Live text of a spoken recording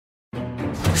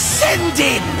Send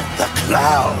in the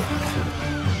clown.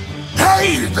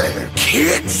 Hey there,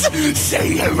 kids!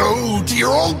 Say hello to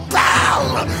your old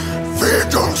pal,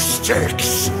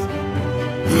 Fiddlesticks.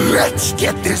 Let's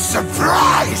get this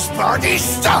surprise party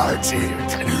started.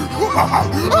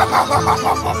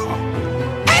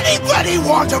 Anybody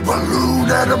want a balloon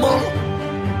animal?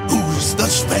 Who's the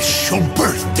special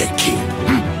birthday kid?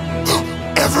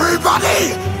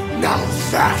 Everybody? Now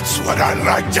that's what I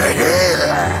like to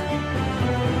hear.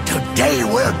 Today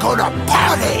we're gonna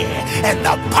party, and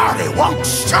the party won't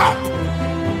stop.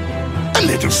 A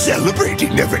little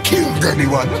celebrating never killed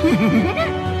anyone.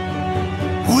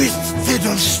 With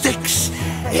Fiddlesticks,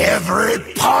 every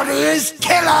party is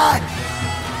killer.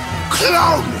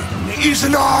 Clowning is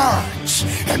an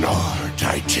art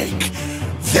I take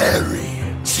very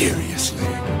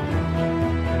seriously.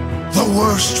 The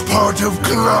worst part of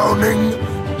clowning,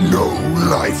 no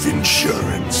life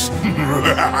insurance.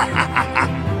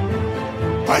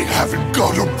 I haven't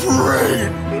got a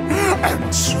brain,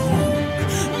 and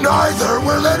soon neither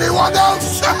will anyone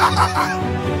else.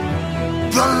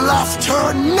 The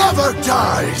laughter never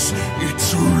dies.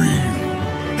 It's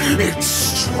real, it's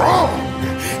strong,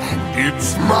 and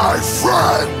it's my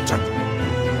friend.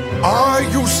 I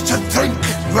used to think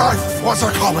life was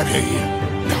a comedy.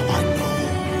 Now I know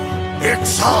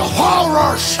it's a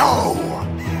horror show.